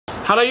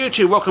Hello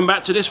YouTube, welcome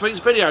back to this week's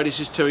video.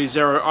 This is Theos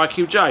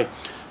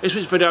This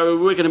week's video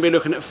we're going to be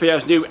looking at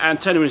Theos new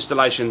antenna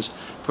installations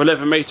for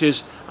 11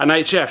 metres and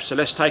HF, so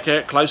let's take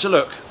a closer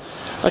look.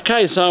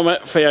 Okay, so I'm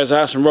at Theo's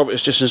house and Robert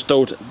has just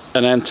installed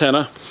an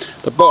antenna.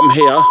 The bottom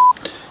here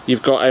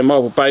you've got a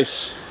mobile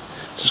base,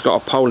 it's just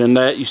got a pole in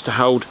there. It used to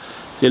hold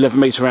the 11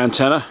 metre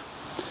antenna,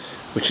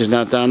 which is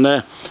now down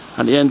there.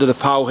 At the end of the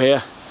pole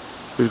here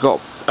we've got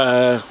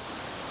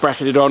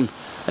bracketed on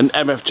an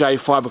MFJ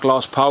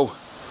fiberglass pole,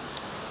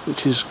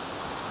 which has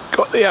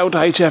got the old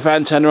HF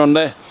antenna on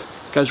there.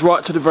 Goes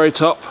right to the very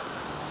top.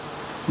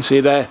 You see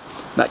there,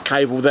 that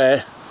cable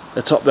there,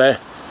 the top there,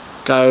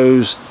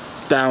 goes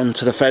down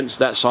to the fence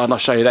that side, and I'll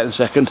show you that in a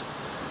second.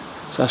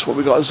 So that's what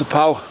we got as the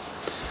pole.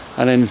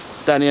 And then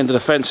down the end of the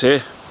fence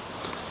here,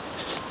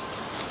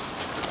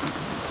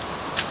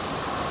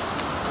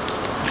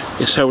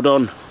 it's held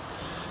on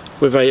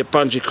with a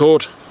bungee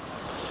cord,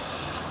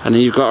 and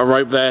then you've got a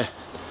rope there.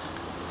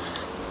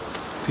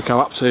 If you go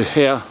up to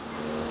here,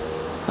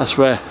 that's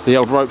where the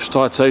old rope's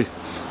tied to,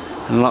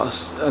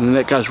 and then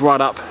it goes right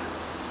up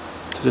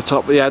to the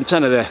top of the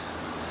antenna there,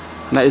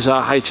 and that is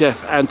our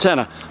HF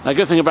antenna. Now the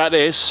good thing about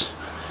this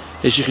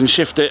is you can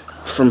shift it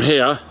from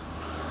here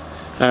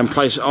and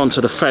place it onto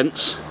the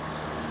fence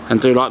and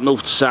do like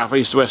north to south,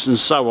 east to west and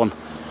so on,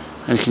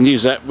 and you can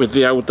use that with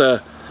the old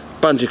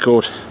bungee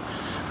cord,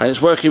 and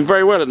it's working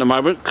very well at the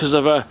moment because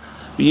I've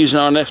been using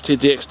it on an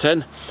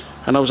FTDX10,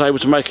 and I was able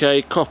to make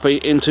a copy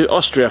into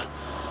Austria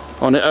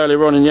on it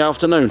earlier on in the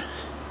afternoon.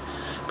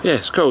 But yeah,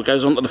 it's cool. It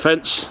goes onto the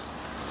fence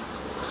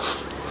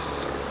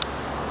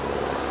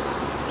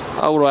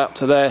all the way up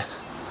to there,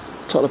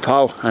 top of the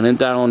pole, and then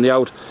down on the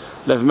old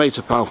 11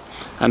 metre pole.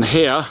 And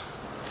here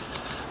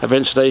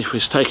eventually we're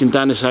taking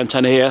down this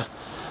antenna here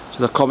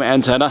to the Comet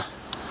antenna,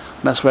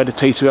 and that's where the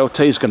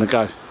T2LT is going to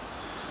go.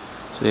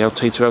 So the old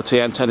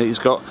T2LT antenna he's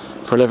got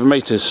for 11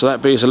 metres, so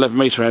that'd be his 11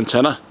 metre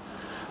antenna.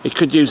 He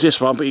could use this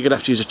one, but you're going to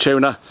have to use a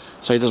tuner,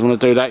 so he doesn't want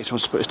to do that. He just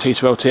wants to put his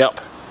T2LT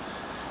up.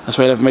 That's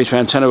where 11 metre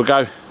antenna will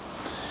go,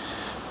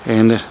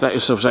 and that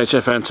is obviously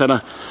HF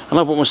antenna. And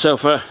I bought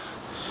myself a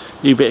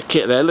new bit of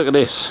kit there. Look at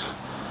this,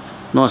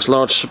 nice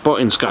large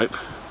spotting scope.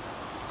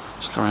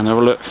 Let's go around and have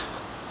a look.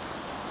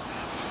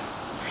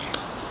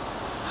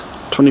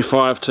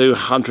 25 to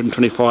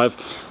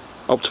 125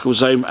 optical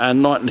zoom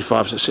and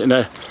 95, so it's sitting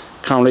there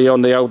currently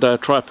on the old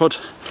tripod.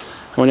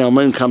 And when the old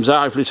moon comes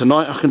out, hopefully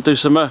tonight, I can do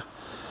some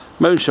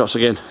moon shots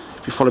again.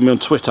 If you follow me on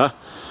Twitter,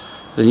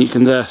 then you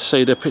can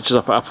see the pictures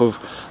I put up of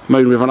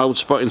moon with an old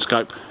spotting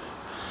scope.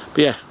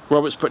 But yeah,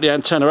 Robert's put the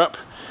antenna up.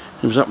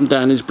 He was up and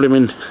down his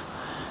blimmin'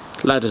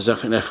 ladders. I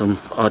think they're from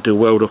Ideal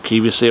World or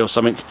QVC or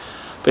something.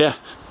 But yeah,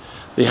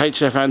 the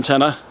HF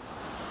antenna,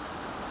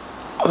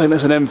 I think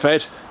that's an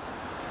MFED.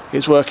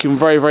 It's working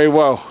very, very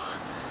well.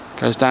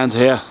 Goes down to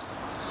here,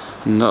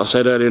 and like I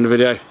said earlier in the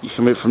video, you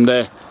can move from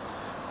there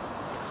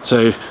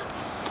to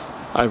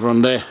over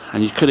on there,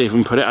 and you could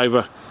even put it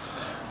over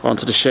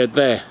onto the shed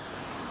there,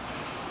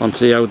 onto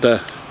the old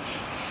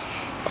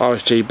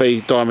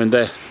RSGB diamond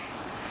there.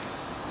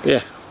 But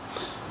yeah,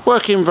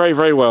 working very,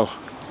 very well.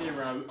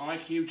 0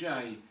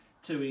 IQJ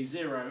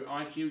 2E0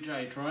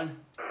 IQJ, trying.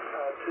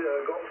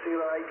 Golf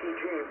Sierra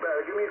ITG.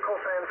 Give me a call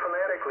sign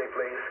phonetically,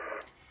 please.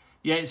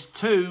 Yeah, it's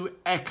 2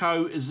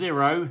 Echo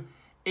 0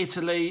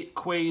 Italy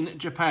Queen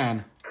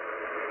Japan.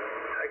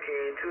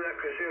 Okay, 2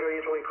 Echo 0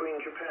 Italy Queen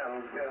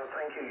Japan.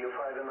 Thank you. You're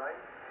 5 and 9.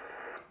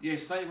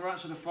 Yes, state of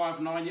rights for the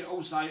 5-9. You're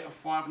also a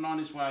 5-9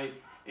 this way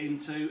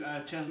into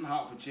Cheshunt,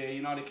 Hertfordshire,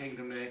 United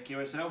Kingdom there,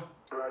 QSL.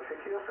 Roger,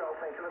 QSL,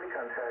 thank you for the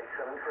contact,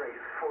 73,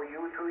 for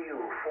you to you,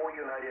 for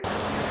United.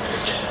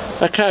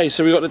 Okay,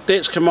 so we've got the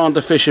Ditz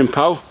Commander fishing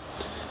pole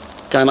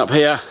going up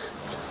here.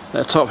 At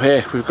the top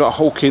here, we've got a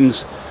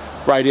Hawkins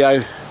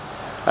radio,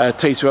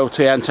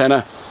 T2LT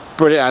antenna.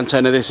 Brilliant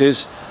antenna this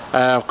is.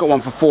 I've got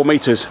one for 4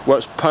 metres,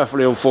 works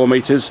perfectly on 4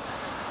 metres.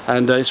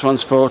 And this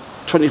one's for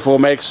 24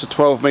 megs, so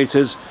 12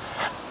 metres,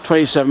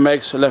 27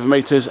 megs, 11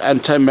 metres,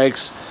 and 10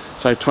 megs.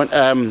 So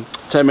 10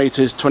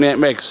 metres, 28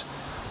 megs,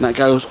 and that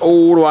goes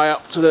all the way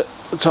up to the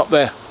top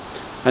there.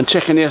 And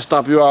checking the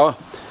SWR,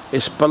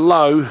 it's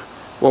below,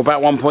 well,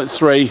 about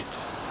 1.3,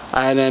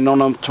 and then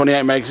on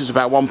 28 megs it's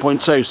about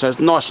 1.2, so it's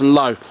nice and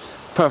low,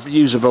 perfectly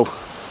usable.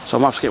 So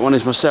I might have to get one of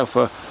these myself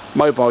for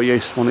mobile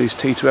use, one of these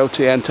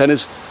T2LT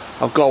antennas.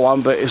 I've got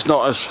one, but it's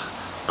not as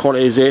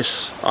quality as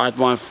this. I had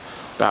mine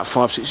about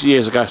 5-6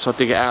 years ago, so I'll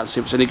dig it out and see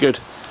if it's any good.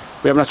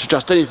 We haven't had to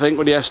adjust anything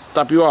with the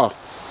SWR,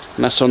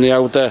 and that's on the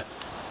old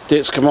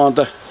Ditz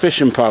Commander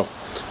fishing pole.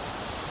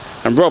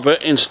 And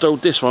Robert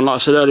installed this one, like I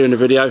said earlier in the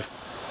video,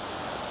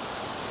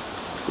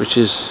 which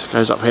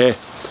goes up here.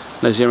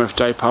 There's the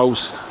MFJ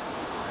poles,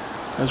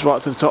 goes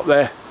right to the top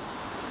there,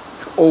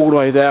 all the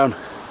way down,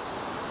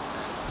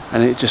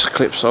 and it just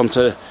clips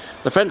onto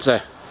the fence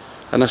there.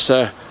 And that's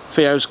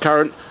Theo's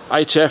current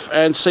HF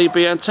and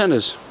CB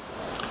antennas.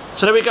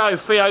 So there we go,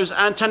 Theo's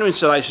antenna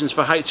installations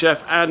for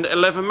HF and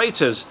 11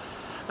 metres.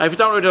 Now if you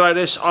don't already know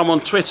this, I'm on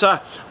Twitter,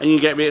 and you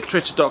can get me at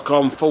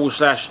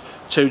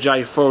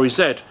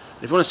twitter.com/2J4EZ.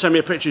 If you want to send me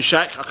a picture of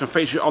Shaq, I can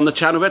feature it on the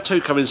channel. We've had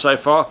 2 coming so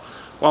far.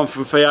 one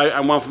from Theo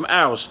and one from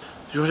Al's.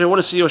 If you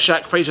want to see your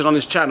shack featured on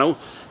this channel,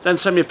 then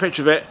send me a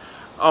picture of it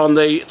on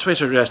the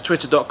Twitter address,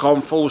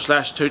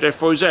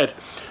 twitter.com/2j4z.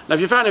 Now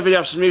if you found the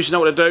video of some use, you know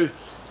what to do.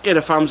 Give it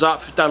a thumbs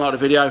up. If you don't like the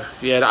video,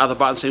 yeah, that other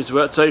button seems to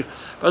work too.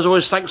 But as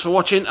always, thanks for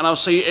watching, and I'll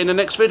see you in the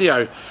next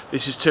video.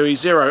 This is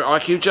 2E0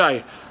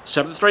 IQJ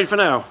 73 for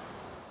now.